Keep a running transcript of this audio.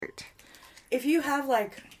if you have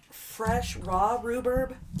like fresh raw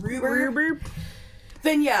rhubarb,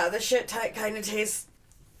 then yeah, the shit kind of tastes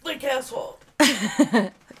like asshole.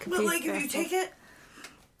 But like if you take it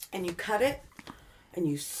and you cut it and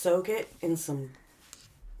you soak it in some,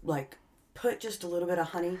 like, put just a little bit of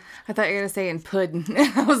honey. I thought you were going to say in pudding.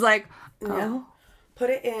 I was like, oh. No. Put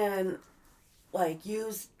it in, like,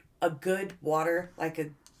 use a good water, like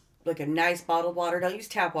a nice bottled water. Don't use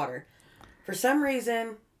tap water. For some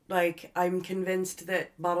reason, like, I'm convinced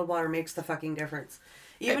that bottled water makes the fucking difference.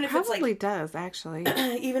 Even if it's like... It probably does, actually.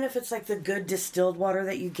 Even if it's like the good distilled water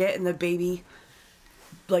that you get in the baby,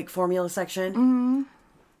 like, formula section. Mm-hmm.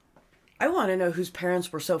 I want to know whose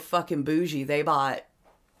parents were so fucking bougie they bought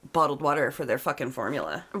bottled water for their fucking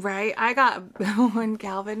formula. Right. I got, when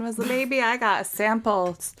Calvin was a baby, I got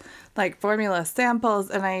samples, like formula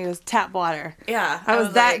samples, and I used tap water. Yeah. I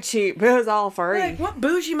was that like, cheap. It was all free. Like, what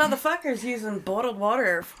bougie motherfuckers using bottled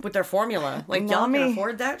water with their formula? Like, y'all can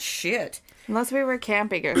afford that shit. Unless we were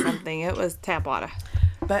camping or something, it was tap water.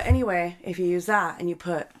 But anyway, if you use that and you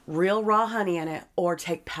put real raw honey in it or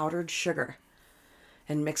take powdered sugar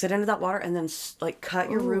and mix it into that water and then like cut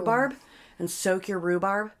your rhubarb and soak your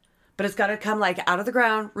rhubarb, but it's got to come like out of the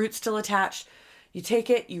ground, roots still attached. You take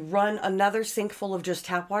it, you run another sink full of just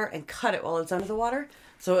tap water and cut it while it's under the water.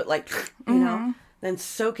 So it like, you know, then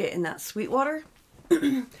soak it in that sweet water.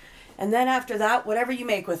 And then after that, whatever you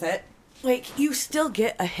make with it, like, you still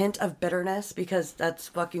get a hint of bitterness because that's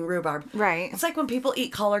fucking rhubarb. Right. It's like when people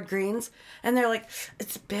eat collard greens and they're like,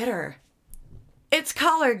 it's bitter. It's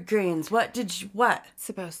collard greens. What? It's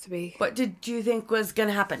supposed to be. What did you think was going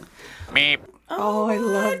to happen? Meep. Oh, I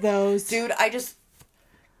love those. Dude, I just...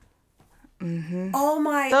 Mm-hmm. Oh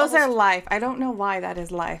my... Those are life. I don't know why that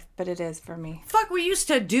is life, but it is for me. Fuck, we used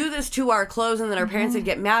to do this to our clothes and then our parents would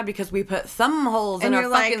get mad because we put thumb holes in our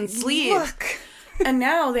fucking sleeves. Look. And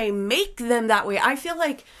now they make them that way. I feel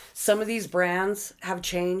like some of these brands have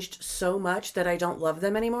changed so much that I don't love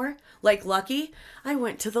them anymore. Like Lucky. I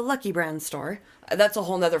went to the Lucky Brand store. That's a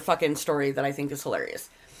whole nother fucking story that I think is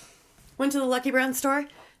hilarious. Went to the Lucky Brand store.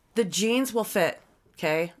 The jeans will fit.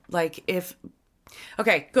 Okay? Like if...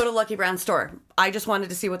 Okay, go to Lucky Brand store. I just wanted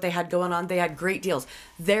to see what they had going on. They had great deals.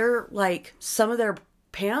 They're like, some of their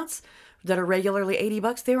pants that are regularly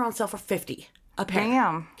 $80, they were on sale for $50 a pair.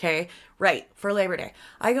 Damn. Okay, right, for Labor Day.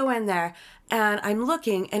 I go in there and I'm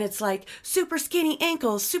looking and it's like super skinny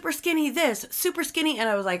ankles, super skinny this, super skinny, and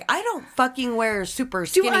I was like, I don't fucking wear super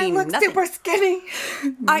skinny. Do I look nothing. super skinny?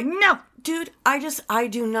 No. Dude, I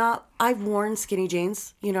do not, I've worn skinny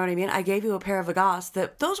jeans, you know what I mean? I gave you a pair of Agasse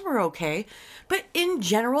that those were okay, but in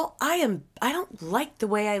general, I don't like the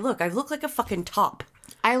way I look. I look like a fucking top.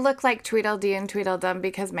 I look like Tweedledee and Tweedledum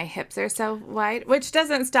because my hips are so wide, which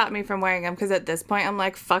doesn't stop me from wearing them because at this point I'm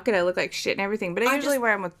like, fuck it, I look like shit and everything. But I usually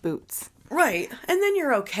wear them with boots. Right. And then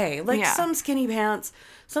you're okay. Like some skinny pants,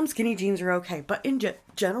 some skinny jeans are okay. But in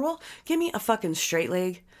general, give me a fucking straight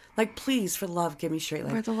leg. Like, please, for love, give me straight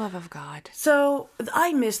leg. For the love of God. So,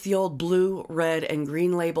 I miss the old blue, red, and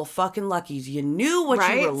green label fucking Luckies. You knew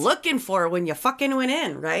what you were looking for when you fucking went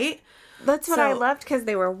in, right? That's what I loved because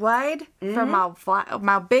they were wide for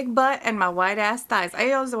my big butt and my wide ass thighs.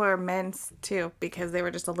 I always wear men's too because they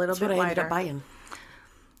were just a little bit wider. I ended up buying.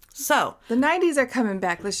 So the 90s are coming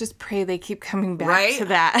back. Let's just pray they keep coming back to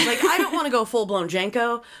that. Like, I don't want to go full blown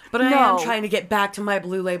Janko, but I am trying to get back to my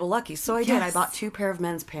blue label Lucky. So I did. I bought 2 pair of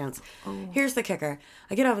men's pants. Oh. Here's the kicker.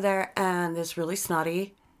 I get over there and this really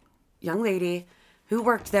snotty young lady who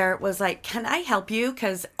worked there was like, "Can I help you?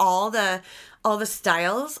 Because all the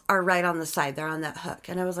styles are right on the side. They're on that hook."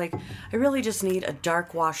 And I was like, "I really just need a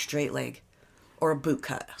dark wash straight leg or a boot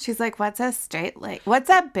cut." She's like, "What's a straight leg? What's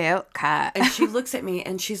a boot cut?" And she looks at me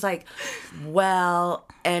and she's like, "Well,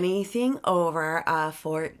 anything over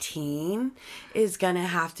 14 is going to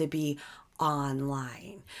have to be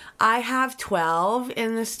online. I have 12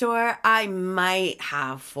 in the store. I might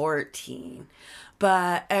have 14.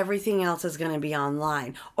 But everything else is going to be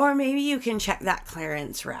online. Or maybe you can check that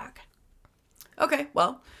clearance rack." Okay,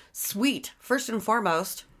 well, sweet. First and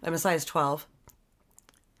foremost, I'm a size 12.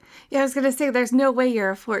 Yeah, I was going to say, there's no way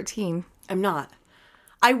you're a 14. I'm not.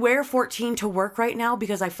 I wear 14 to work right now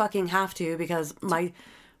because I fucking have to, because my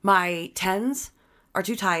 10s are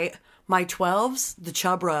too tight. My 12s, the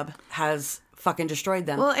chub rub has fucking destroyed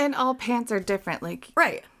them. Well, and all pants are different. Like,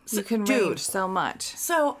 right. You can range so much.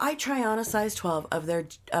 So I try on a size 12 of their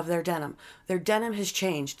denim. Their denim has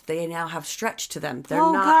changed. They now have stretch to them. They're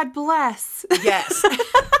not... God bless. Yes.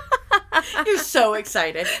 You're so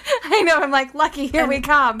excited. I know. I'm like, Lucky, here we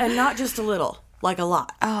come. And not just a little, like a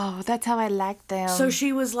lot. Oh, that's how I like them. So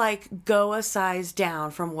she was like, go a size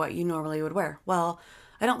down from what you normally would wear. Well,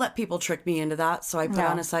 I don't let people trick me into that, so I put No.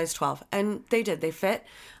 on a size 12. And they did. They fit.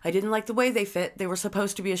 I didn't like the way they fit. They were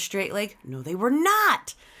supposed to be a straight leg. No, they were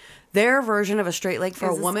not. Their version of a straight leg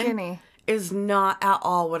for Is a woman skinny. is not at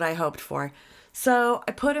all what I hoped for. So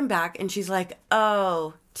I put him back, and she's like,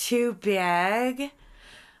 oh, too big?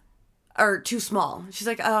 Or too small. She's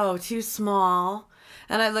like, oh, too small.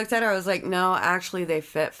 And I looked at her, I was like, no, actually, they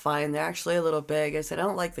fit fine. They're actually a little big. I said, I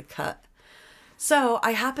don't like the cut. So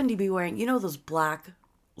I happen to be wearing, you know, those black,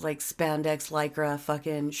 like spandex lycra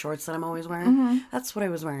fucking shorts that I'm always wearing? That's what I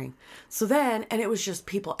was wearing. So then, and it was just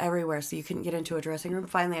people everywhere, so you couldn't get into a dressing room.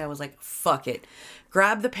 Finally, I was like, fuck it.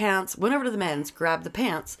 Grabbed the pants, went over to the men's, grabbed the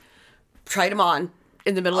pants, tried them on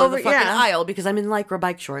in the middle of the fucking aisle because I'm in lycra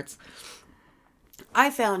bike shorts. I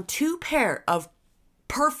found 2 pair of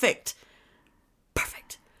perfect.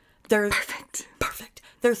 They're perfect.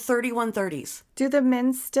 They're 3130s. Do the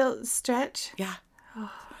men still stretch? Yeah.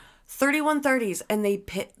 3130s, and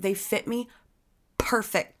they fit me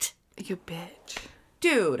perfect. You bitch.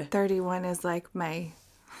 Dude. 31 is like my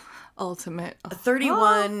ultimate.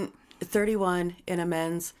 31 in a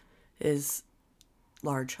men's is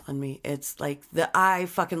large on me. It's like I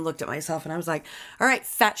fucking looked at myself and I was like, all right,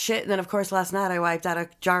 fat shit. And then of course last night I wiped out a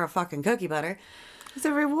jar of fucking cookie butter. It's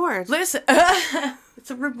a reward. Listen, it's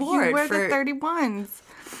a reward. You wear for the 31s.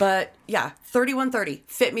 But yeah, 3130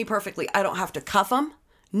 fit me perfectly. I don't have to cuff them.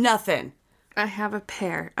 Nothing. I have a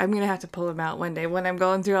pair. I'm going to have to pull them out one day when I'm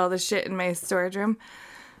going through all the shit in my storage room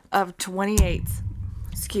of 28s.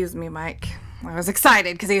 Excuse me, Mike. I was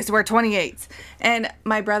excited because I used to wear 28s. And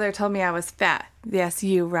my brother told me I was fat. Yes,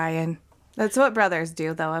 you, Ryan. That's what brothers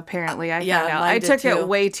do, though, apparently. I found out. I took it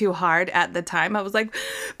way too hard at the time. I was like,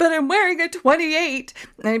 but I'm wearing a 28.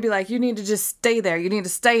 And he'd be like, you need to just stay there. You need to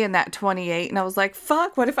stay in that 28. And I was like,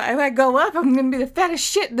 fuck, what if I go up? I'm going to be the fattest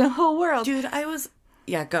shit in the whole world. Dude,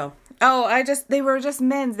 yeah, go. Oh, they were just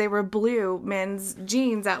men's. They were blue men's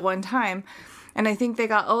jeans at one time. And I think they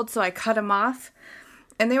got old, so I cut them off.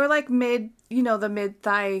 And they were like the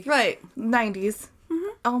mid-thigh. Right. 90s.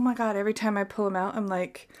 Mm-hmm. Oh my God, every time I pull them out, I'm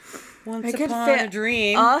like, I could upon fit a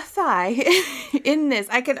dream. A thigh in this.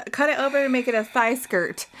 I could cut it open and make it a thigh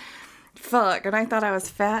skirt. Fuck, and I thought I was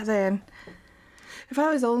fat then. If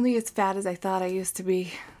I was only as fat as I thought I used to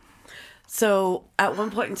be. So at one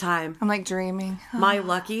point in time, I'm like dreaming. My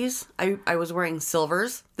Luckies, I was wearing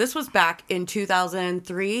silvers. This was back in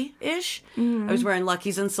 2003-ish. Mm-hmm. I was wearing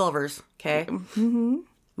Luckies and silvers, okay? Mm-hmm.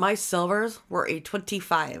 My silvers were a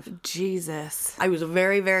 25. Jesus. I was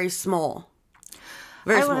very, very small.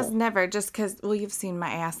 Very small. I was never, just because, well, you've seen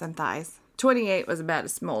my ass and thighs. 28 was about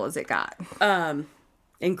as small as it got.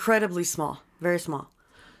 Incredibly small. Very small.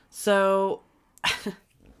 So,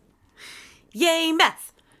 yay,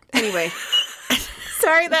 meth. Anyway.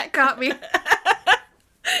 Sorry, that caught me. I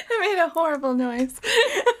made a horrible noise.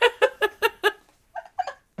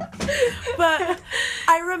 But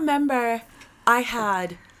I remember I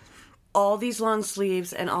had all these long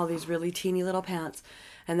sleeves and all these really teeny little pants.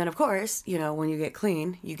 And then, of course, you know, when you get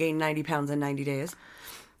clean, you gain 90 pounds in 90 days.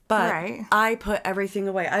 But right. I put everything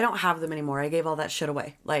away. I don't have them anymore. I gave all that shit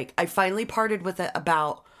away. Like, I finally parted with it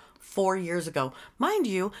about 4 years ago. Mind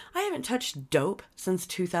you, I haven't touched dope since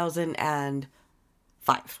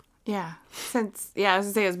 2005. Yeah. I was going to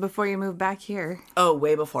say, it was before you moved back here. Oh,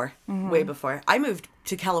 way before. Mm-hmm. Way before. I moved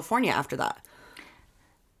to California after that.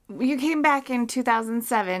 You came back in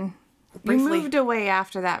 2007. Briefly. You moved away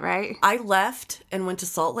after that, right? I left and went to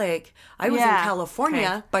Salt Lake. I was in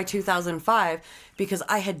California by 2005 because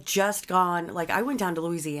I had just gone, like, I went down to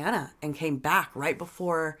Louisiana and came back right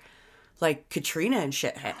before, like, Katrina and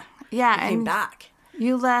shit hit. Yeah. I came back.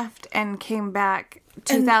 You left and came back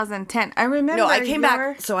 2010. I remember. No, I came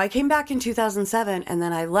back. So I came back in 2007 and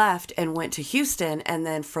then I left and went to Houston. And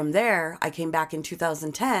then from there, I came back in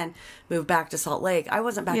 2010, moved back to Salt Lake. I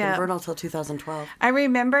wasn't back in Vernal till 2012. I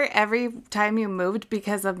remember every time you moved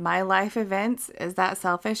because of my life events. Is that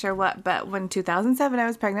selfish or what? But when 2007, I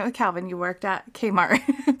was pregnant with Calvin, you worked at Kmart.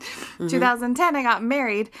 Mm-hmm. 2010, I got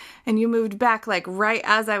married and you moved back like right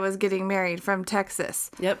as I was getting married from Texas.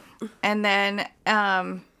 Yep. And then,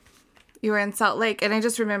 you were in Salt Lake, and I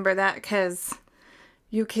just remember that because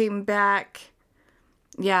you came back.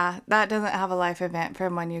 Yeah, that doesn't have a life event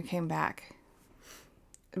from when you came back.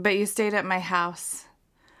 But you stayed at my house.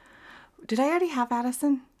 Did I already have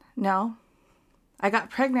Addison? No. I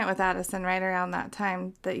got pregnant with Addison right around that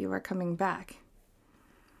time that you were coming back.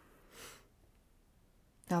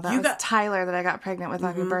 No, that was Tyler that I got pregnant with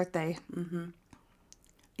on your birthday. Mm-hmm.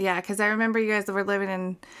 Yeah, because I remember you guys were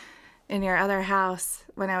living in your other house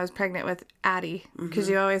when I was pregnant with Addie, because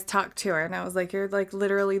you always talk to her, and I was like, you're like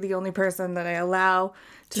literally the only person that I allow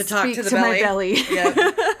to talk speak to the to belly. my belly.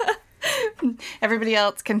 Yep. Everybody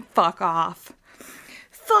else can fuck off.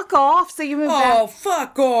 Fuck off. So you moved back.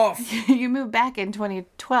 Fuck off. You moved back in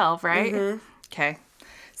 2012, right? Okay.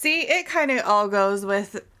 See, it kind of all goes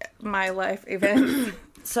with my life event.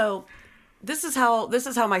 So, this is how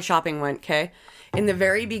my shopping went, okay? In the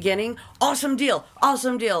very beginning, awesome deal,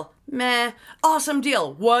 meh, awesome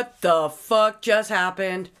deal. What the fuck just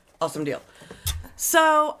happened? Awesome deal.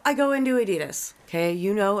 So, I go into Adidas, okay?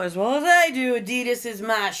 You know as well as I do, Adidas is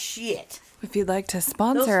my shit. If you'd like to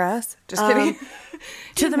sponsor us, just kidding.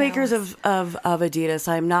 To the makers of Adidas,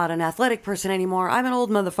 I'm not an athletic person anymore. I'm an old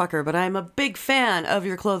motherfucker, but I'm a big fan of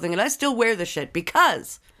your clothing, and I still wear the shit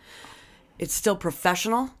because it's still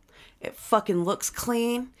professional. It fucking looks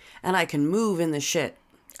clean, and I can move in the shit.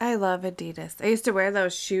 I love Adidas. I used to wear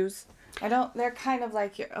those shoes. They're kind of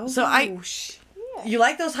like your, shit. You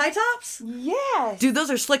like those high tops? Yes. Dude, those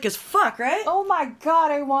are slick as fuck, right? Oh my God,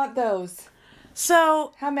 I want those.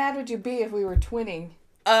 So, How mad would you be if we were twinning?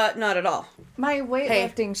 not at all. My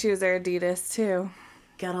weightlifting shoes are Adidas too.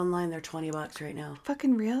 Get online, they're $20 right now.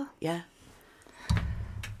 Fucking real? Yeah.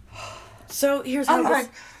 So, here's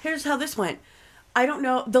how this went. I don't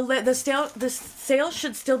know. The sale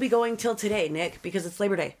should still be going till today, Nick, because it's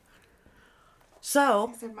Labor Day.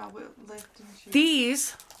 So,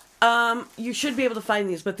 these, you should be able to find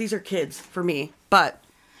these, but these are kids for me. But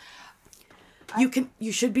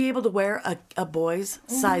you should be able to wear a boy's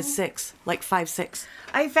size 6, like 5'6".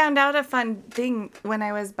 I found out a fun thing when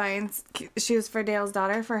I was buying shoes for Dale's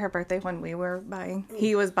daughter for her birthday when we were buying.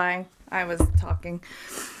 He was buying. I was talking.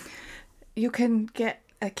 You can get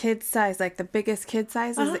a kid size, like the biggest kid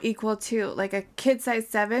size is equal to, like a kid size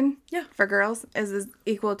 7 for girls is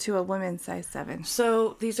equal to a women's size 7.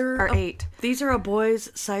 So these are... Or 8. These are a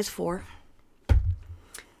boy's size 4.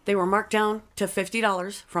 They were marked down to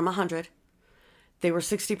 $50 from $100. They were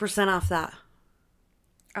 60% off that.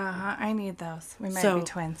 I need those. We might be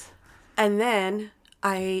twins. And then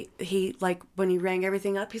when he rang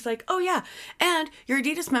everything up, he's like, oh yeah, and your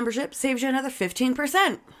Adidas membership saves you another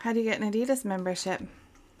 15%. How do you get an Adidas membership?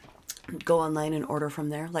 Go online and order from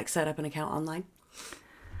there, like set up an account online.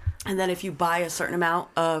 And then if you buy a certain amount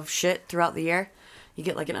of shit throughout the year, you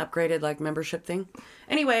get like an upgraded like membership thing.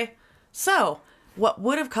 Anyway, so what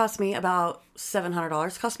would have cost me about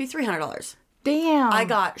 $700 cost me $300. Damn. I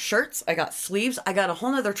got shirts, I got sleeves, I got a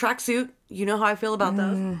whole nother tracksuit. You know how I feel about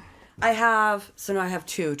those. Now I have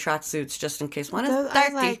 2 tracksuits just in case one is dirty. I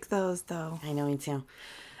like those though. I know, me too.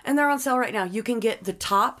 And they're on sale right now. You can get the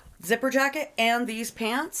top zipper jacket and these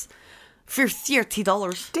pants for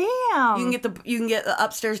 $30. Damn. You can get the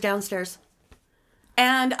upstairs, downstairs.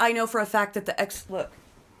 And I know for a fact that look.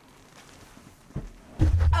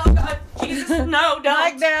 Oh God, Jesus, no,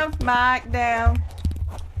 don't. Mic down.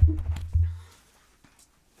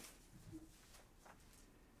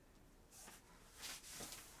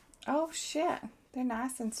 Oh shit, they're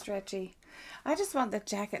nice and stretchy. I just want the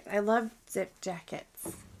jackets. I love zip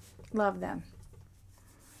jackets. Love them.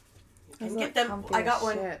 And get them. I got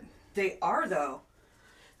one. They are though.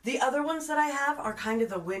 The other ones that I have are kind of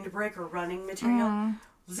the windbreaker running material.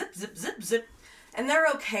 Zip, zip, zip, zip. And they're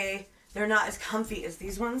okay. They're not as comfy as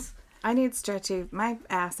these ones. I need stretchy. My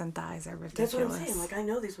ass and thighs are ridiculous. That's what I'm saying. Like, I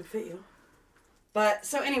know these would fit you. But,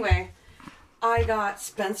 so anyway, I got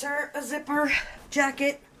Spencer a zipper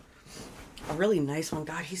jacket. A really nice one.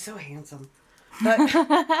 God, he's so handsome. But,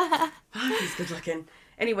 he's good looking.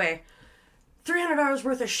 Anyway, $300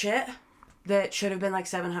 worth of shit that should have been like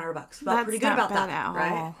 $700. Felt pretty good about that,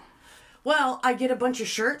 right? Well, I get a bunch of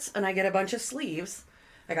shirts and I get a bunch of sleeves.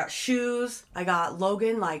 I got shoes. I got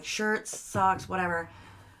Logan, like shirts, socks, whatever.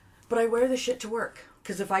 But I wear the shit to work.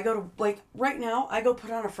 Because if I go to, like, right now, I go put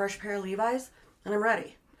on a fresh pair of Levi's and I'm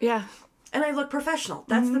ready. Yeah. And I look professional.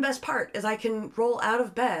 That's the best part, is I can roll out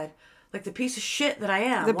of bed like the piece of shit that I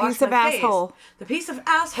am. The piece of asshole. The piece of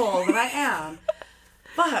asshole that I am.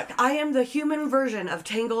 Fuck, I am the human version of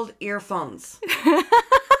tangled earphones.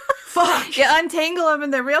 Fuck. You untangle them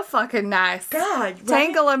and they're real fucking nice. God. Right?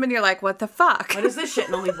 Tangle them and you're like, what the fuck? What is this shit?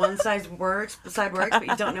 And only one side works, but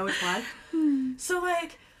you don't know which one. So,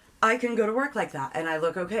 like, I can go to work like that and I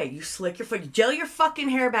look okay. You slick your foot, you gel your fucking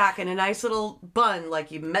hair back in a nice little bun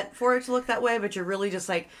like you meant for it to look that way, but you're really just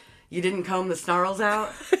like, you didn't comb the snarls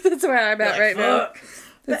out. That's where I'm at right now.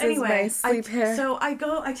 But anyway, is my sleep hair. So I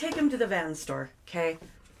take him to the Vans store, okay?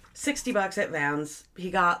 $60 at Vans. He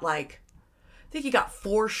got I think he got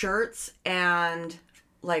 4 shirts and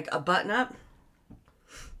like a button up,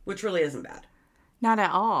 which really isn't bad. Not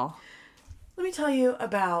at all. Let me tell you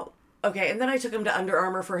about Okay, and then I took him to Under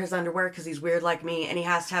Armour for his underwear because he's weird like me and he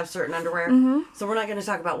has to have certain underwear. So we're not going to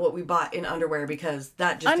talk about what we bought in underwear because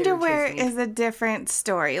that just Underwear irritates me. is a different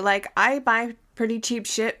story. Like, I buy pretty cheap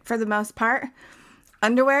shit for the most part.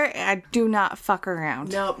 Underwear, I do not fuck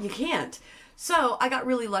around. No, you can't. So I got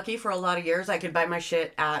really lucky for a lot of years. I could buy my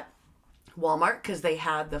shit at Walmart because they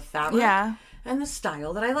had the fabric and the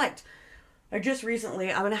style that I liked. I just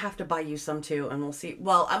recently, I'm going to have to buy you some too, and we'll see.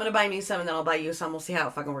 Well, I'm going to buy me some, and then I'll buy you some. We'll see how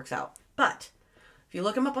it fucking works out. But if you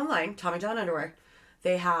look them up online, Tommy John Underwear,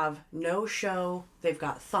 they have no show. They've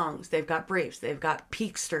got thongs. They've got briefs. They've got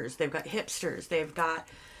peaksters. They've got hipsters. They've got...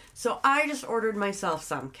 So I just ordered myself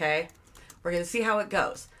some, okay? We're going to see how it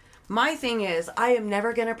goes. My thing is, I am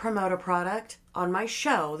never going to promote a product on my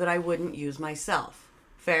show that I wouldn't use myself.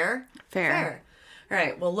 Fair? Fair. All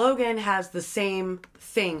right. Well, Logan has the same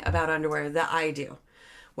thing about underwear that I do,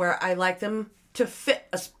 where I like them to fit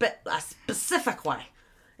a specific way.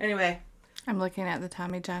 Anyway. I'm looking at the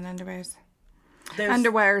Tommy John underwears.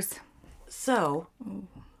 So,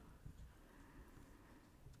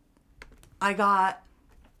 I got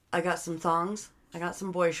some thongs, I got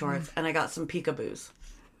some boy shorts, and I got some peekaboos.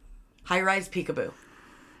 High-rise peekaboo.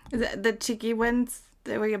 Is it the cheeky ones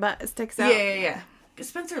where your butt sticks out? Yeah.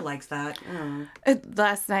 Spencer likes that.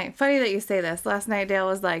 Last night, funny that you say this. Last night, Dale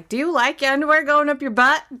was like, "Do you like your underwear going up your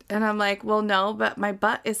butt?" And I'm like, "Well, no, but my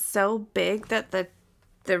butt is so big that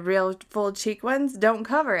the real full cheek ones don't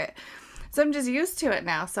cover it." So I'm just used to it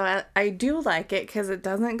now. So I do like it because it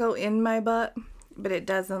doesn't go in my butt, but it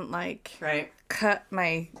doesn't cut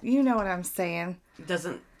my. You know what I'm saying? It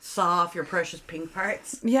doesn't saw off your precious pink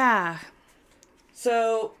parts. Yeah.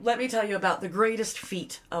 So let me tell you about the greatest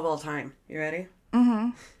feat of all time. You ready?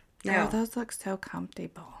 Now, those look so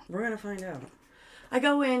comfortable. We're going to find out. I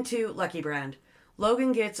go into Lucky Brand.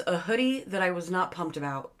 Logan gets a hoodie that I was not pumped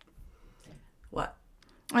about. What?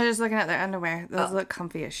 I'm just looking at their underwear. Those look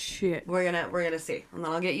comfy as shit. We're gonna see. And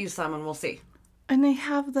then I'll get you some and we'll see. And they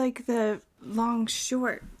have like the long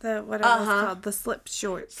short, whatever it's called, the slip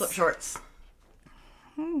shorts. Slip shorts.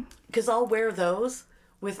 Because I'll wear those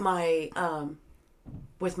with my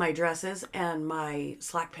dresses and my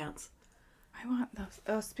slack pants. I want those.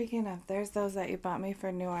 Oh, speaking of, there's those that you bought me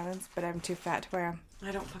for New Orleans, but I'm too fat to wear them.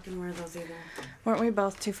 I don't fucking wear those either. Weren't we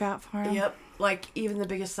both too fat for them? Yep. Like, even the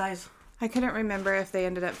biggest size. I couldn't remember if they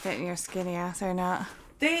ended up fitting your skinny ass or not.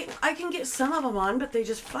 I can get some of them on, but they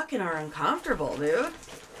just fucking are uncomfortable, dude.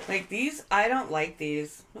 Like these, I don't like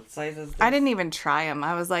these. What size is this? I didn't even try them.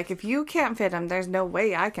 I was like, if you can't fit them, there's no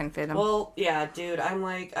way I can fit them. Well, yeah, dude. I'm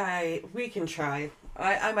like, we can try.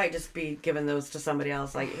 I might just be giving those to somebody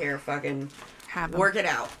else. Like, here, fucking work it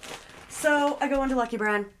out. So I go into Lucky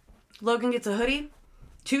Brand. Logan gets a hoodie,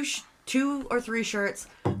 two or three shirts,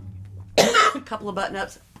 a couple of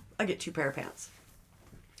button-ups. I get 2 pair of pants.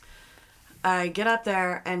 I get up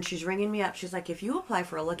there, and she's ringing me up. She's like, if you apply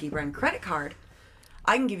for a Lucky Brand credit card,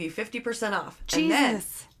 I can give you 50% off.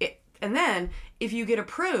 Jesus. And then, if you get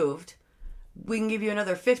approved, we can give you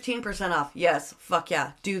another 15% off. Yes, fuck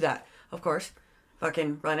yeah, do that. Of course,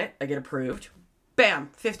 fucking run it. I get approved. Bam,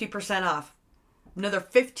 50% off. Another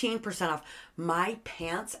 15% off. My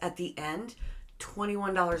pants at the end,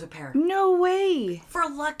 $21 a pair. No way. For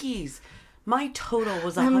Lucky's. My total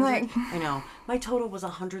was I know. My total was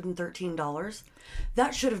 $113.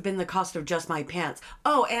 That should have been the cost of just my pants.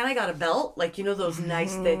 Oh, and I got a belt, like those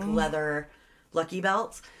nice thick leather Lucky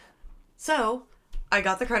belts. So, I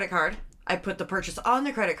got the credit card. I put the purchase on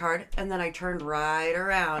the credit card, and then I turned right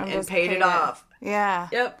around and paid it off. Yeah.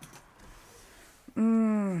 Yep.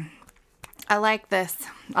 I like this.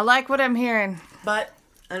 I like what I'm hearing. But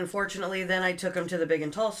unfortunately, then I took him to the Big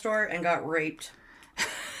and Tall store and got raped.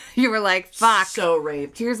 You were like, fuck. So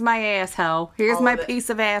raped. Here's my asshole. Here's my piece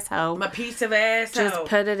of asshole. My piece of asshole. Just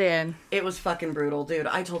put it in. It was fucking brutal, dude.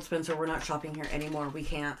 I told Spencer we're not shopping here anymore. We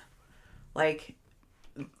can't. Anyway.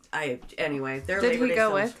 Did he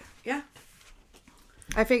go with? Yeah.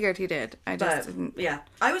 I figured he did. I just didn't. Yeah.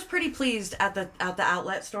 I was pretty pleased at the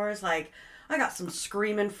outlet stores. Like, I got some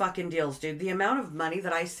screaming fucking deals, dude. The amount of money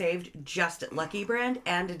that I saved just at Lucky Brand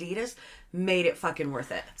and Adidas made it fucking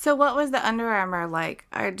worth it. So what was the Under Armour like?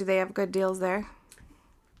 Do they have good deals there?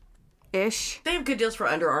 Ish? They have good deals for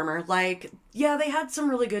Under Armour. Like, yeah, they had some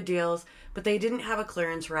really good deals, but they didn't have a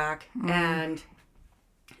clearance rack. And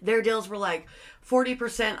their deals were like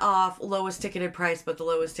 40% off, lowest ticketed price, but the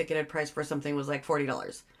lowest ticketed price for something was like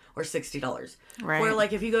 $40 or $60. Right. Where,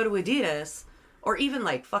 like, if you go to Adidas or even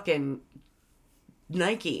like fucking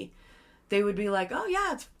Nike, they would be like, oh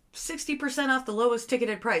yeah, it's 60% off the lowest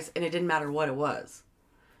ticketed price, and it didn't matter what it was.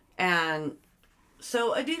 And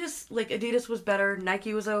So Adidas was better.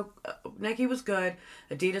 Nike was good.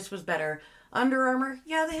 Adidas was better. Under Armour,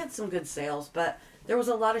 yeah, they had some good sales, but there was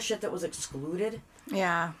a lot of shit that was excluded.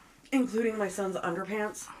 Yeah. Including my son's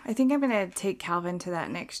underpants. I think I'm going to take Calvin to that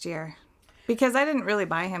next year. Because I didn't really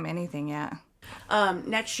buy him anything yet.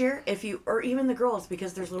 Next year, or even the girls,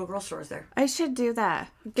 because there's little girl stores there. I should do that.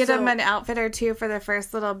 Get them an outfit or two for the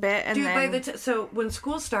first little bit, and then... So when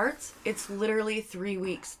school starts, it's literally 3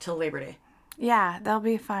 weeks till Labor Day. Yeah, they'll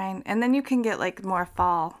be fine. And then you can get, like, more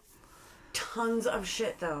fall. Tons of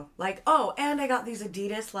shit, though. Like, oh, and I got these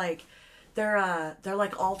Adidas, like, they're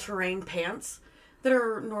like all-terrain pants that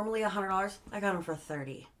are normally $100. I got them for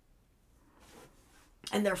 $30.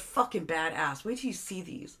 And they're fucking badass. Wait till you see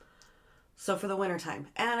these. So for the wintertime.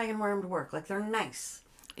 And I can wear them to work. Like, they're nice.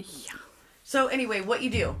 Yeah. So anyway, what you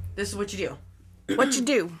do. This is what you do. What you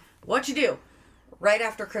do. What you do. Right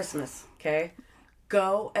after Christmas, okay?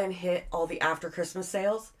 Go and hit all the after Christmas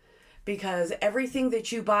sales. Because everything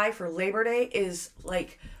that you buy for Labor Day is,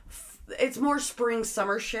 like, it's more spring,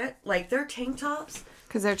 summer shit. Like, they're tank tops.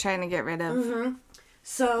 Because they're trying to get rid of. Mm-hmm.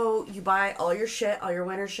 So you buy all your shit, all your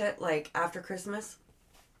winter shit, like, after Christmas.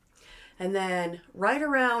 And then right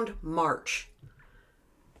around March,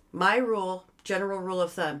 my general rule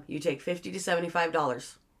of thumb, you take $50 to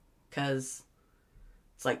 $75 because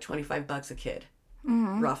it's like $25 a kid,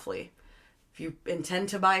 roughly. If you intend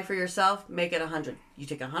to buy for yourself, make it $100. You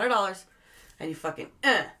take $100 and you fucking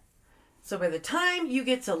So by the time you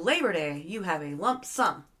get to Labor Day, you have a lump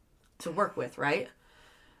sum to work with, right?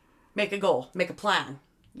 Make a goal, make a plan.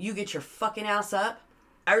 You get your fucking ass up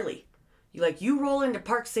early. You roll into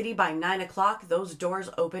Park City by 9 o'clock. Those doors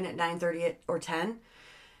open at 9:30 or 10.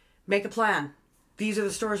 Make a plan. These are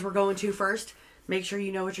the stores we're going to first. Make sure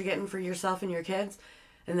you know what you're getting for yourself and your kids.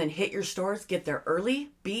 And then hit your stores. Get there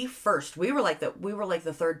early. Be first. We were like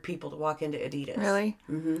the third people to walk into Adidas. Really?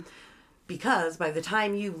 Mm-hmm. Because by the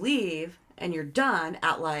time you leave and you're done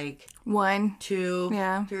at like 1, 2,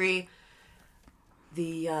 3,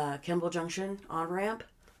 the Kimball Junction on-ramp,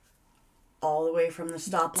 all the way from the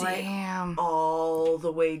stoplight, all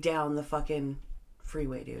the way down the fucking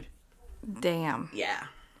freeway, dude. Damn. Yeah.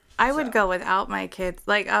 I would go without my kids.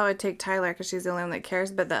 Like, I would take Tyler because she's the only one that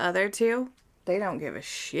cares, but the other two, they don't give a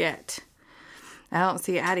shit. I don't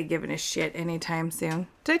see Addie giving a shit anytime soon.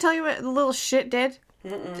 Did I tell you what the little shit did?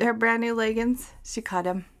 Mm-mm. Her brand new leggings. She caught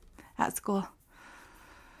him at school.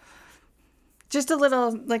 Just a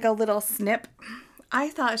little snip. I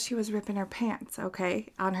thought she was ripping her pants, okay,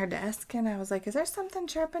 on her desk. And I was like, is there something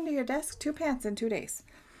sharp under your desk? 2 pants in 2 days.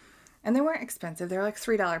 And they weren't expensive. They were like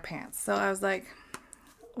 $3 pants. So I was like,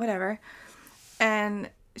 whatever. And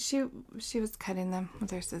she was cutting them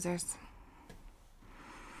with her scissors.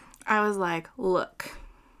 I was like, look,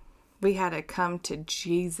 we had to come to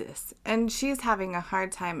Jesus. And she's having a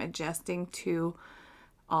hard time adjusting to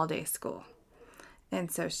all-day school. And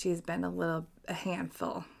so she's been a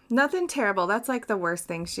handful. Nothing terrible. That's like the worst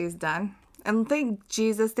thing she's done. And thank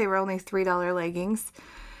Jesus they were only $3 leggings.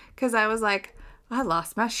 Because I was like, I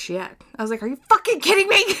lost my shit. I was like, are you fucking kidding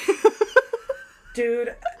me?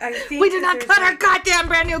 Dude, I think... We did not cut our goddamn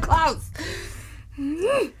brand new clothes.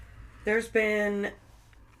 There's been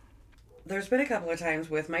a couple of times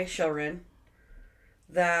with my children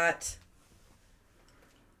that,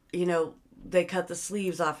 they cut the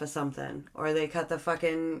sleeves off of something. Or they cut the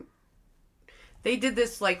fucking... They did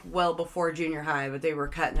this, like, well before junior high, but they were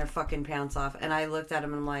cutting their fucking pants off. And I looked at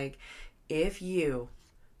them and I'm like, if you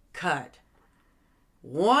cut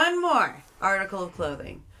one more article of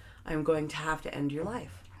clothing, I'm going to have to end your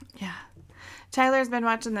life. Yeah. Tyler's been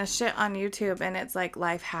watching this shit on YouTube, and it's, like,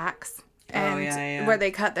 life hacks. And where they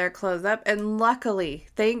cut their clothes up. And luckily,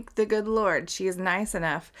 thank the good Lord, she is nice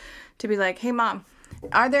enough to be like, hey, Mom,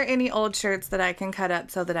 are there any old shirts that I can cut up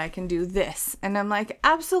so that I can do this? And I'm like,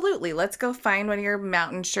 absolutely. Let's go find one of your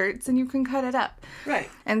mountain shirts and you can cut it up. Right.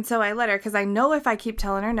 And so I let her, because I know if I keep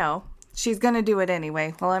telling her no, she's going to do it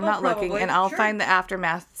anyway. Well, I'm not probably. looking, and I'll Sure. find the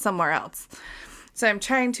aftermath somewhere else. So I'm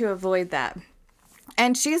trying to avoid that.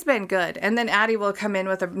 And she's been good. And then Addie will come in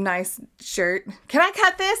with a nice shirt. Can I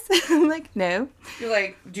cut this? I'm like, no. You're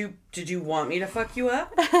like, did you want me to fuck you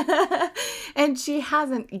up? And she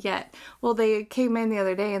hasn't yet. Well, they came in the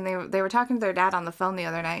other day and they were talking to their dad on the phone the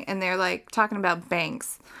other night. And they're like talking about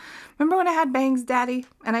bangs. Remember when I had bangs, Daddy?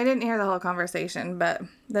 And I didn't hear the whole conversation, but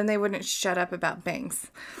then they wouldn't shut up about bangs.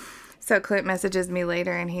 So Clint messages me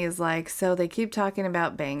later and he's like, so they keep talking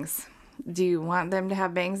about bangs. Do you want them to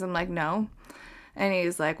have bangs? I'm like, no. And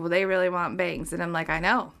he's like, well, they really want bangs. And I'm like, I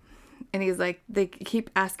know. And he's like, they keep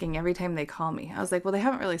asking every time they call me. I was like, well, they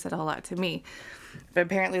haven't really said a whole lot to me. But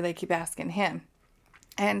apparently they keep asking him.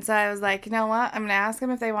 And so I was like, you know what? I'm going to ask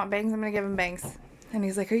them if they want bangs. I'm going to give them bangs. And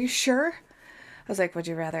he's like, are you sure? I was like, would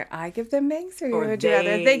you rather I give them bangs or would you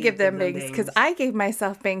rather they give them bangs? Because I gave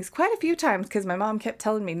myself bangs quite a few times because my mom kept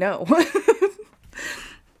telling me no.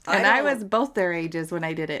 And I was both their ages when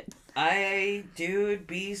I did it. Dude,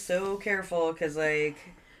 be so careful because, like,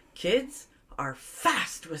 kids are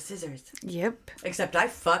fast with scissors. Yep. Except I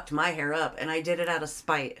fucked my hair up and I did it out of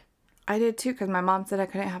spite. I did too because my mom said I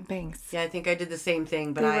couldn't have bangs. Yeah, I think I did the same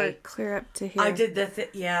thing, but they were clear up to here. I did the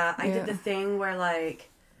I did the thing where, like,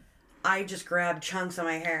 I just grabbed chunks of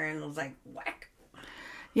my hair and was like, whack.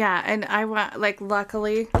 Yeah, and I want, like,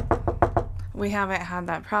 luckily, we haven't had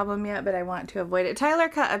that problem yet, but I want to avoid it. Tyler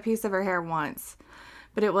cut a piece of her hair once,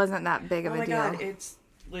 but it wasn't that big of a deal. Oh my God, it's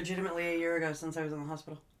legitimately a year ago since I was in the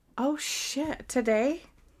hospital. Oh shit, today?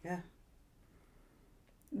 Yeah.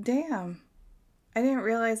 Damn. I didn't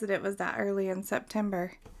realize that it was that early in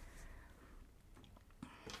September.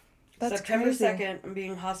 That's September crazy. 2nd, I'm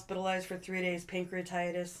being hospitalized for 3 days,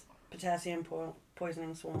 pancreatitis, potassium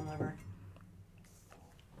poisoning, swollen liver.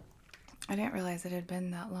 I didn't realize it had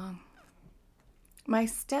been that long. My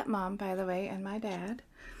stepmom, by the way, and my dad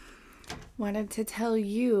wanted to tell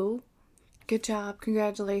you, good job,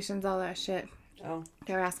 congratulations, all that shit. Oh.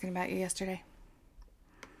 They were asking about you yesterday.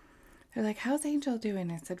 They're like, how's Angel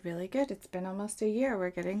doing? I said, really good. It's been almost a year. We're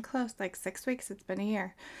getting close. Like 6 weeks. It's been a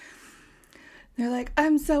year. They're like,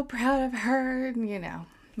 I'm so proud of her. And, you know,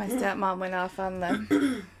 my stepmom went off on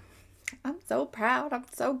the, I'm so proud. I'm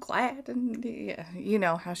so glad. And, yeah, you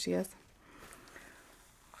know how she is.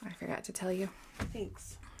 I forgot to tell you.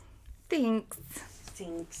 Thanks. Thanks.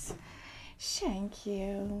 Thank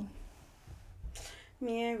you.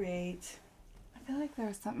 Yeah, right. I feel like there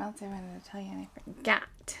was something else I wanted to tell you and I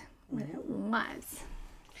forgot what it was.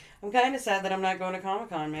 I'm kind of sad that I'm not going to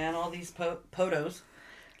Comic-Con, man. All these potos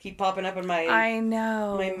keep popping up in my I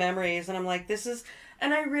know my memories, and I'm like, this is...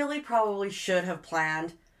 And I really probably should have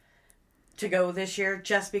planned to go this year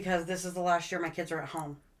just because this is the last year my kids are at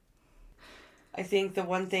home. I think the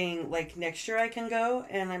one thing, like, next year I can go,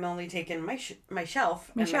 and I'm only taking my shelf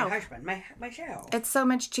my and shelf. my husband. My shelf. It's so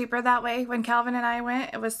much cheaper that way. When Calvin and I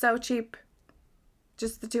went, it was so cheap.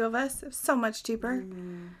 Just the two of us. It was so much cheaper.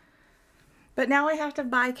 But now I have to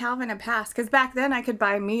buy Calvin a pass. Because back then I could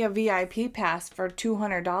buy me a VIP pass for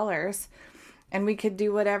 $200. And we could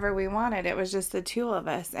do whatever we wanted. It was just the two of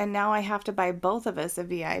us. And now I have to buy both of us a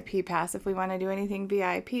VIP pass if we want to do anything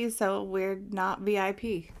VIP. So we're not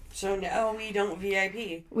VIP. So now we don't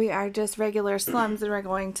VIP. We are just regular slums, and we're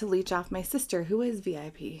going to leech off my sister, who is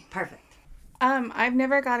VIP. Perfect. I've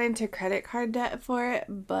never got into credit card debt for it,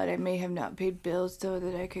 but I may have not paid bills so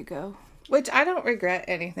that I could go. Which I don't regret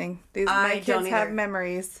anything. My kids have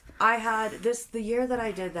memories. I had the year that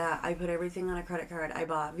I did that, I put everything on a credit card. I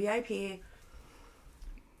bought VIP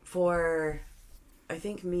for, I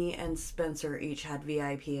think me and Spencer each had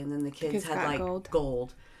VIP, and then the kids had like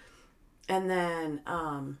gold. And then,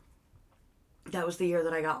 that was the year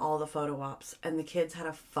that I got all the photo ops, and the kids had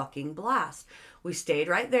a fucking blast. We stayed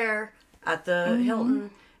right there at the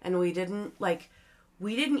Hilton, and we didn't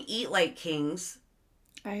eat like kings.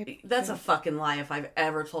 That's a fucking lie if I've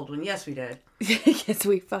ever told one. Yes, we did. Yes,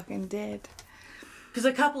 we fucking did. Because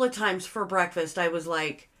a couple of times for breakfast, I was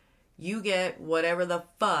like, you get whatever the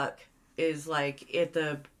fuck is like at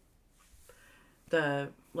the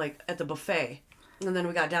buffet. And then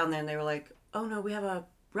we got down there and they were like, oh no, we have a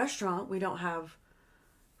restaurant. We don't have,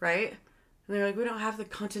 right? And they're like, we don't have the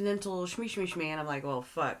continental shmee. And I'm like, well,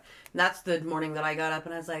 fuck. And that's the morning that I got up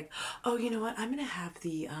and I was like, oh, you know what? I'm going to have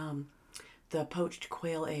the poached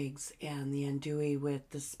quail eggs and the andouille with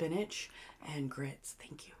the spinach and grits.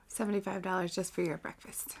 Thank you. $75 just for your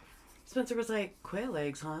breakfast. Spencer was like, quail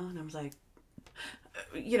eggs, huh? And I was like,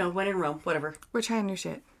 when in Rome, whatever. We're trying new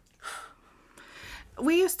shit.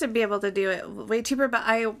 We used to be able to do it way cheaper, but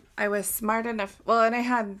I was smart enough. Well, and I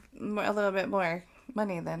had a little bit more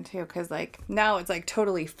money then too, because like now it's like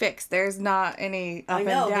totally fixed. There's not any up and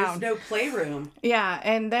down. There's no playroom. Yeah,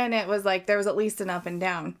 and then it was like there was at least an up and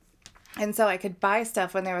down, and so I could buy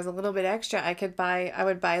stuff when there was a little bit extra. I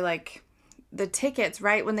would buy like the tickets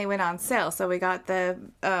right when they went on sale. So we got the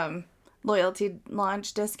loyalty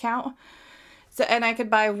launch discount. So, and I could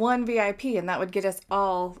buy one VIP and that would get us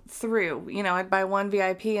all through. I'd buy one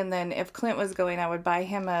VIP and then if Clint was going, I would buy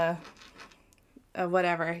him a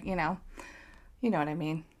whatever, you know what I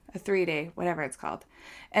mean? A 3-day, whatever it's called.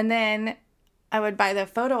 And then I would buy the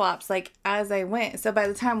photo ops like as I went. So by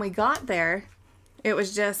the time we got there, it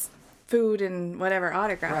was just food and whatever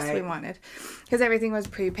autographs we wanted. Because everything was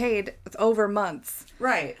prepaid. It's over months.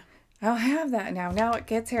 Right. I don't have that now. Now it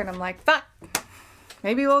gets here and I'm like, fuck.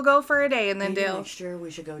 Maybe we'll go for a day and then Maybe Dale. next year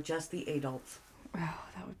we should go just the adults. Oh,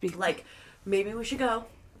 that would be Like, maybe we should go.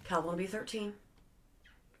 Calvin will be 13.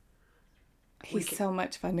 He's so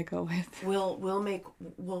much fun to go with. We'll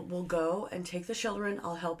go and take the children.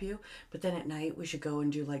 I'll help you. But then at night we should go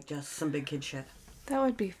and do like just some big kid shit. That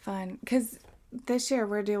would be fun. Because this year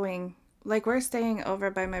we're staying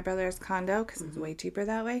over by my brother's condo because it's way cheaper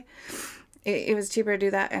that way. It was cheaper to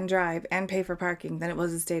do that and drive and pay for parking than it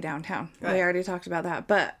was to stay downtown. Right. We already talked about that.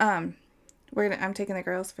 But I'm taking the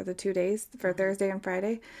girls for the 2 days, for Thursday and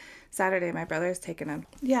Friday. Saturday, my brother's taking them.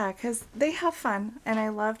 Yeah, because they have fun, and I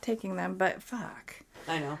love taking them, but fuck.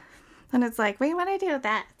 I know. And it's like, we want to do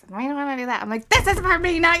that, and we want to do that. I'm like, this is for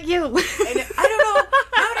me, not you. I don't know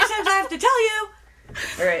how many times I have to tell you.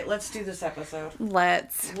 All right, let's do this episode.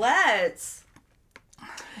 Let's.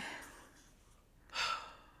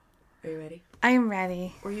 Are you ready? I am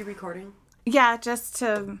ready. Were you recording? Yeah,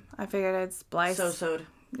 I figured I'd splice. So-so'd.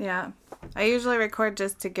 Yeah. I usually record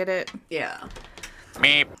just to get it. Yeah.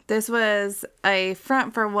 Meep. This was a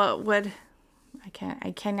front for what would...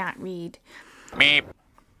 I cannot read. Meep.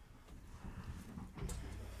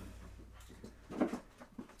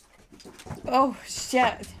 Oh,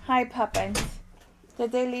 shit. Hi, Puppins.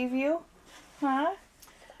 Did they leave you? Huh?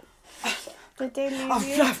 Did they leave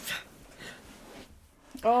you?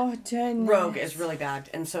 Oh, goodness. Rogue is really bad,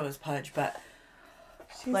 and so is Pudge, but...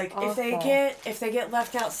 She's like, awful. if they get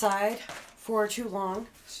left outside for too long...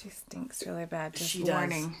 She stinks really bad. Just She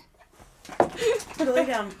warning. does. Lay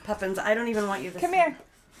down, Puppins. I don't even want you to... Come here.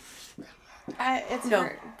 It's No.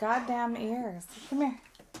 her goddamn ears. Come here.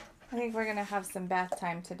 I think we're going to have some bath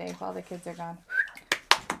time today while the kids are gone.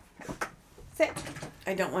 Sit.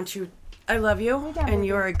 I don't want you... I love you, Lay down, and baby.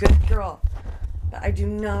 you're a good girl. But I do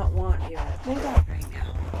not want you Lay down. right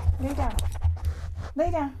now. Lay down.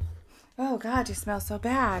 Lay down. Oh, God, you smell so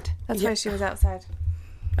bad. That's Yeah. why she was outside.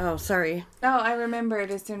 Oh, sorry. Oh, I remembered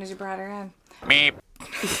as soon as you brought her in. Meep.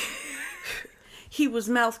 He was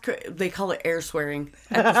they call it air swearing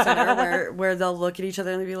at the center where they'll look at each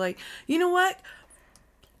other and they'll be like, you know what?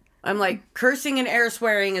 I'm like, cursing and air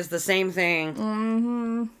swearing is the same thing.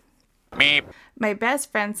 Mm-hmm. Meep. My best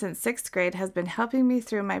friend since 6th grade has been helping me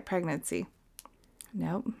through my pregnancy.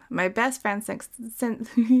 Nope. My best friend since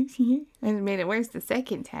and made it worse the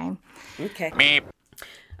second time. Okay. Meep.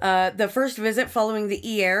 The first visit following the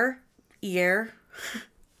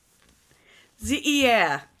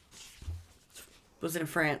the was in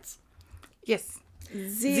France. Yes.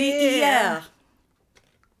 The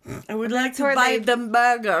I would like to where buy they- the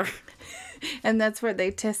burger. And that's where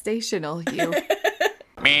they testational you.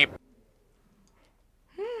 Meep.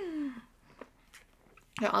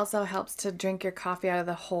 It also helps to drink your coffee out of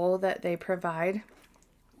the hole that they provide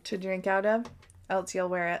to drink out of, else you'll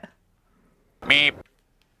wear it. Meep.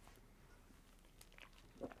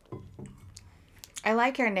 I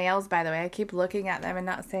like your nails, by the way. I keep looking at them and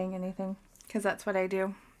not saying anything, because that's what I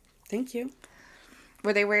do. Thank you.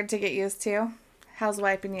 Were they weird to get used to? How's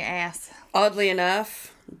wiping your ass? Oddly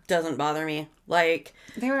enough, doesn't bother me. Like,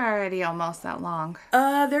 They were already almost that long.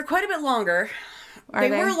 they're quite a bit longer. Are they?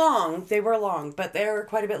 They were long, but they're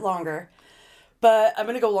quite a bit longer. But I'm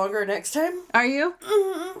going to go longer next time. Are you?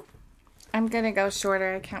 Mm-hmm. I'm going to go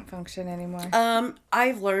shorter. I can't function anymore.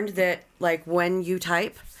 I've learned that, like, when you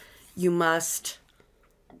type, you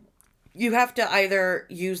have to either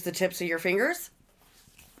use the tips of your fingers,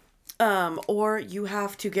 or you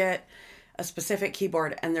have to get a specific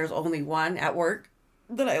keyboard, and there's only one at work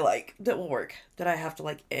that I like, that will work, that I have to,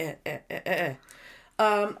 like,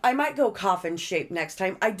 I might go coffin shape next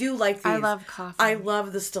time. I do like these. I love coffin. I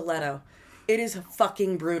love the stiletto. It is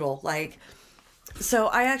fucking brutal. Like, so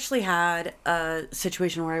I actually had a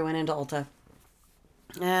situation where I went into Ulta,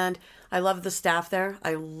 and I love the staff there.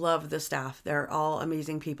 I love the staff. They're all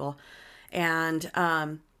amazing people. And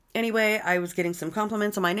anyway, I was getting some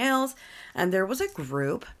compliments on my nails, and there was a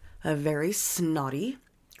group of very snotty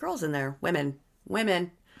girls in there. Women.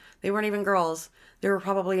 They weren't even girls. They were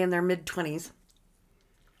probably in their mid-20s.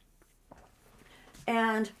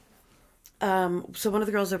 And so one of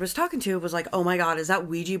the girls I was talking to was like, oh my God, is that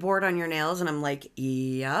Ouija board on your nails? And I'm like,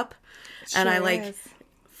 yep. And I like, is.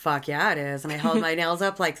 fuck yeah, it is. And I held my nails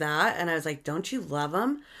up like that. And I was like, don't you love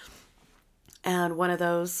them? And one of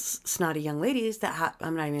those snotty young ladies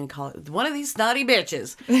I'm not even going to call it, one of these snotty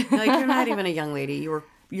bitches. Like, you're not even a young lady. You're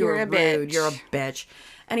You're a rude. bitch. You're a bitch.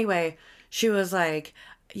 Anyway, she was like,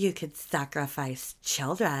 you could sacrifice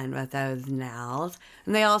children with those nails.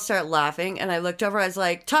 And they all start laughing. And I looked over. I was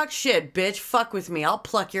like, talk shit, bitch. Fuck with me. I'll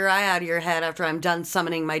pluck your eye out of your head after I'm done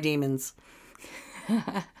summoning my demons.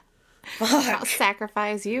 I'll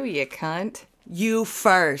sacrifice you, you cunt. You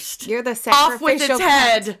first. You're the Off with sacrificial its cunt.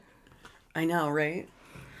 head. I know, right?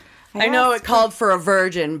 I know it called for a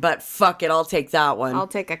virgin, but fuck it, I'll take that one. I'll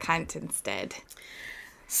take a cunt instead.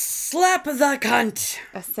 Slap the cunt.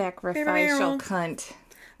 A sacrificial cunt.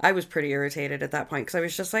 I was pretty irritated at that point because I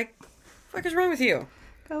was just like, "Fuck is wrong with you?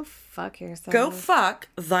 Go fuck yourself. Go fuck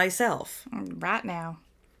thyself Right now.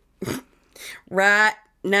 right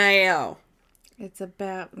now." It's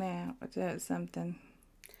about now. It's something.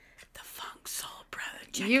 The funk soul brother.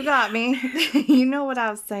 You got me. You know what I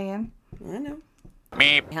was saying. I know.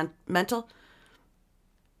 Meep. Mental.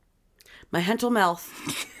 My mental mouth.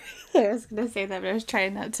 I was gonna say that, but I was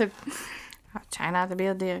trying not to. I'll try not to be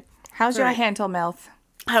a dick. How's your Right. mental mouth?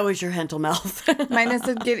 How is your mental mouth? Mine is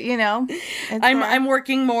to get, it's I'm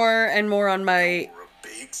working more and more on my. A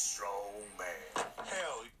big, strong man.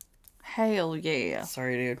 hell yeah.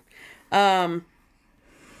 Sorry, dude.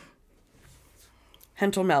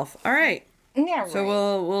 Mental mouth. All right. Yeah, So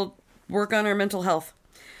we'll work on our mental health.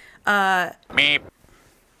 Meep.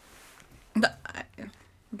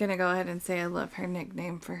 I'm gonna go ahead and say I love her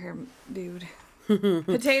nickname for her dude.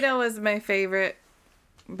 Potato was my favorite,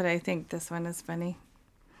 but I think this one is funny.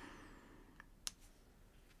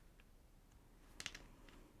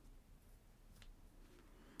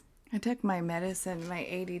 I took my medicine, my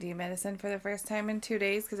ADD medicine, for the first time in 2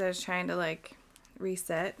 days because I was trying to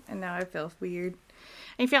reset, and now I feel weird.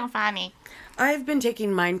 I feel funny. I've been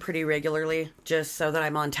taking mine pretty regularly just so that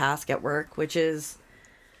I'm on task at work, which is.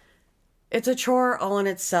 It's a chore all in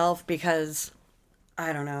itself because.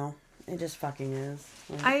 I don't know. It just fucking is.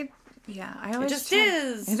 I always just try-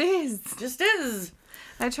 is. It is. Just is.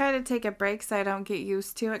 I try to take a break so I don't get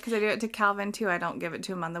used to it because I do it to Calvin too. I don't give it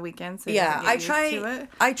to him on the weekends. So he Yeah, doesn't get used to it.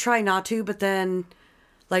 I try not to, but then,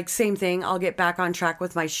 same thing. I'll get back on track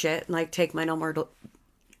with my shit and take my normal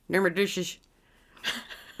dosage,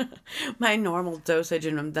 my normal dosage,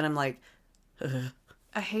 and then I'm like,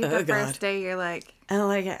 I hate the God. first day. You're like, I don't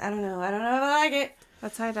like it. I don't know if I like it.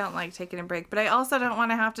 that's why I don't like taking a break. But I also don't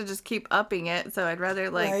want to have to just keep upping it. So I'd rather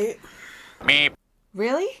Right? Meep.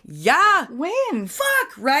 really? Yeah. When?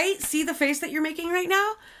 Fuck. Right. See the face that you're making right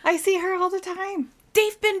now. I see her all the time.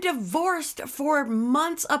 They've been divorced for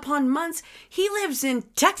months upon months. He lives in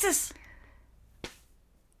Texas.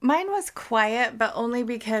 Mine was quiet, but only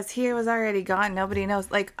because he was already gone. Nobody knows.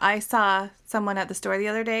 I saw someone at the store the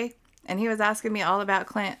other day, and he was asking me all about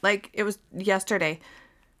Clint. It was yesterday.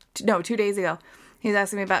 No, 2 days ago. He was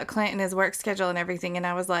asking me about Clint and his work schedule and everything, and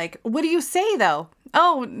I was like, what do you say, though?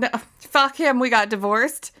 Oh, no, fuck him. We got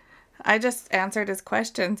divorced. I just answered his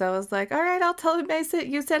questions. I was like, all right, I'll tell him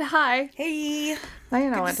you said hi. Hey. I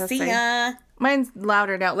didn't know what to See say. ya. Mine's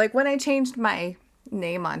louder now. When I changed my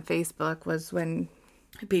name on Facebook was when...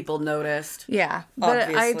 People noticed. Yeah, but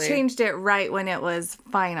I Obviously. changed it right when it was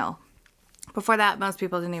final. Before that, most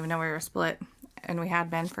people didn't even know we were split, and we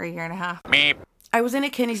had been for a year and a half. Meep. I was in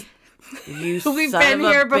a Kenny's. You We've son been of a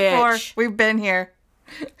here before. bitch. We've been here.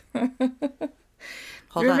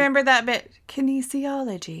 Hold Remember that bit?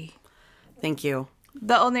 Kinesiology. on. Thank you.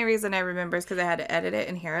 The only reason I remember is because I had to edit it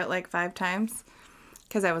and hear it 5 times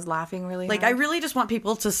because I was laughing really hard. I really just want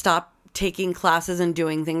people to stop taking classes and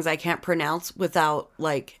doing things I can't pronounce without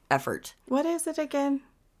effort. What is it again?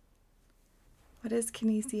 What is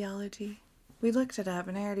kinesiology? We looked it up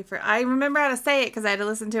and I remember how to say it because I had to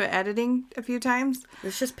listen to it editing a few times.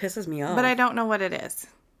 This just pisses me off. But I don't know what it is.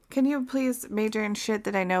 Can you please major in shit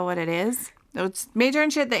that I know what it is? It's major in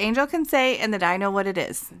shit that Angel can say and that I know what it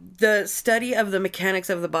is. The study of the mechanics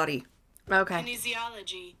of the body. Okay.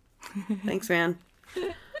 Kinesiology. Thanks, man.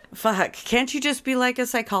 Fuck. Can't you just be a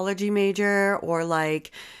psychology major or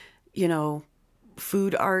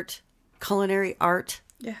food art, culinary art?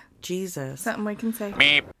 Yeah. Jesus. Something we can say.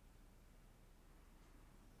 Meep.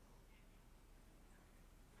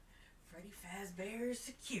 Freddy Fazbear's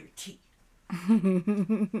Security.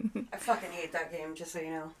 I fucking hate that game, just so you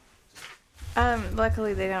know.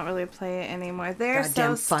 Luckily they don't really play it anymore. They're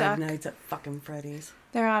Goddamn so Five stuck. Nights at fucking Freddy's.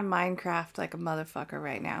 They're on Minecraft like a motherfucker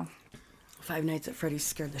right now. Five Nights at Freddy's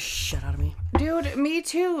scared the shit out of me. Dude, me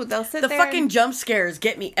too. They'll sit The there. fucking jump scares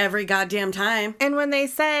get me every goddamn time. And when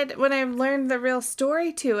I learned the real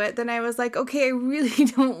story to it, then I was like, okay, I really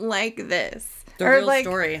don't like this. The real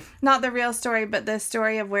story. Not the real story, but the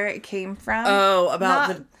story of where it came from. Oh,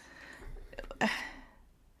 about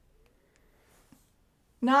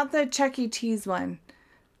Not the Chuck E. Cheese one,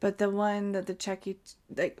 but the one that the Chuck E.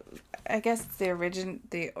 I guess it's the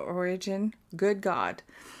origin, good God,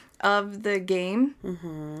 of the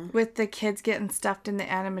game with the kids getting stuffed in the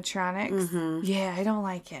animatronics. Yeah, I don't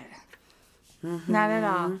like it. Not at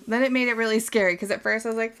all. Then it made it really scary because at first I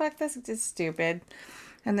was like, fuck, this is just stupid.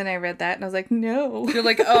 And then I read that and I was like, no. You're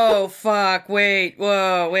like, oh, fuck, wait,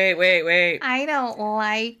 whoa, wait. I don't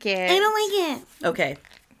like it. like it. Okay.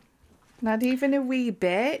 Not even a wee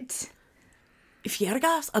bit. If you're a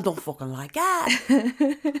gas, I don't fucking like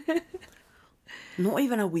it. Not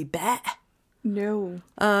even a wee bit. No.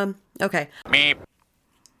 Okay. Meep.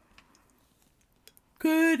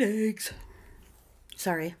 Good eggs.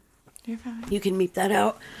 Sorry. You're fine. You can meep that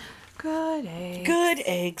out. Good egg. Good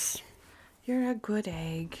eggs. You're a good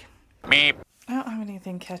egg. Meep. I don't have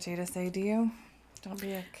anything catchy to say, do you? Don't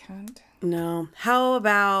be a cunt. No. How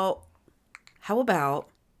about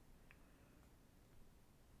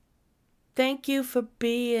thank you for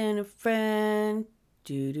being a friend.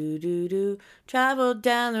 Do do do do. Travel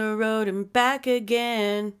down the road and back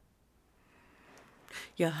again.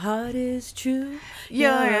 Your heart is true.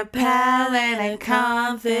 You're a pal and a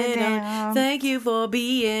confidant. Thank you for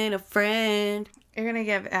being a friend. You're going to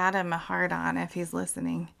give Adam a hard on if he's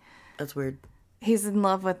listening. That's weird. He's in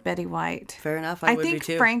love with Betty White. Fair enough. I would be think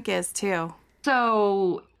too. Frank is too.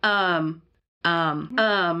 So,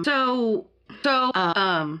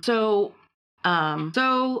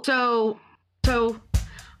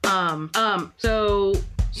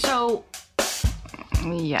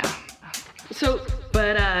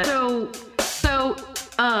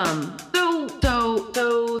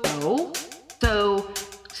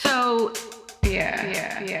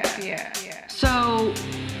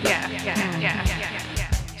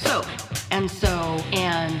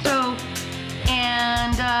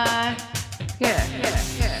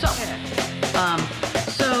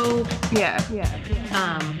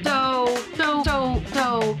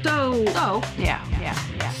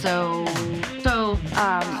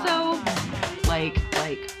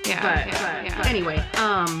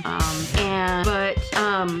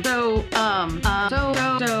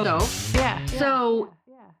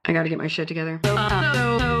 Yeah. I gotta get my shit together.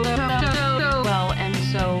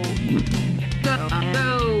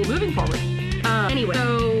 Moving forward. Anyway.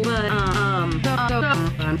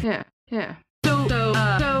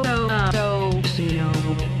 Just so you know,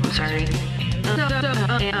 I'm sorry.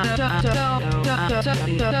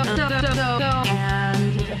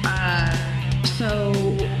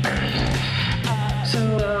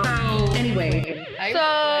 Anyway.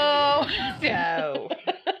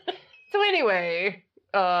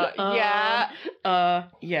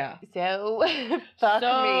 Yeah. So, fuck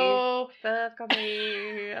me. Fuck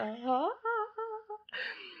me.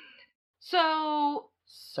 So.